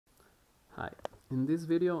Hi, in this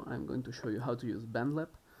video I'm going to show you how to use BandLab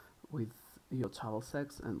with your Travel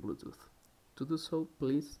Sax and Bluetooth. To do so,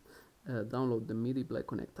 please download the MIDI Black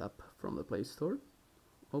Connect app from the Play Store,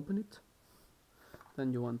 open it,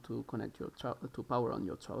 then you want to connect your to power on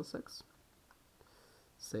your Travel Sax,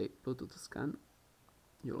 say Bluetooth scan,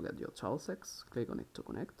 you'll get your Travel Sax, click on it to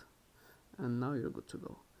connect, and now you're good to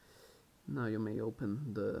go. Now you may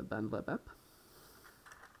open the BandLab app.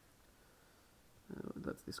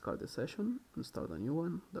 Let's discard the session and start a new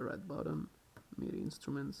one, the red button, MIDI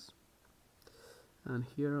instruments, and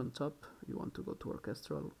here on top you want to go to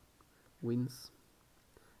orchestral, winds,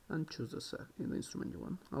 and choose the instrument you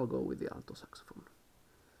want. I'll go with the alto saxophone.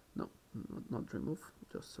 No, not remove,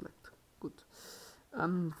 just select. Good.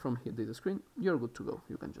 And from here, this screen, you're good to go.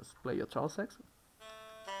 You can just play your Travel Sax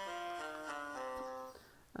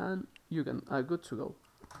and you are good to go.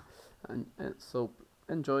 And so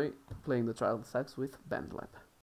enjoy playing the Travel Sax with BandLab.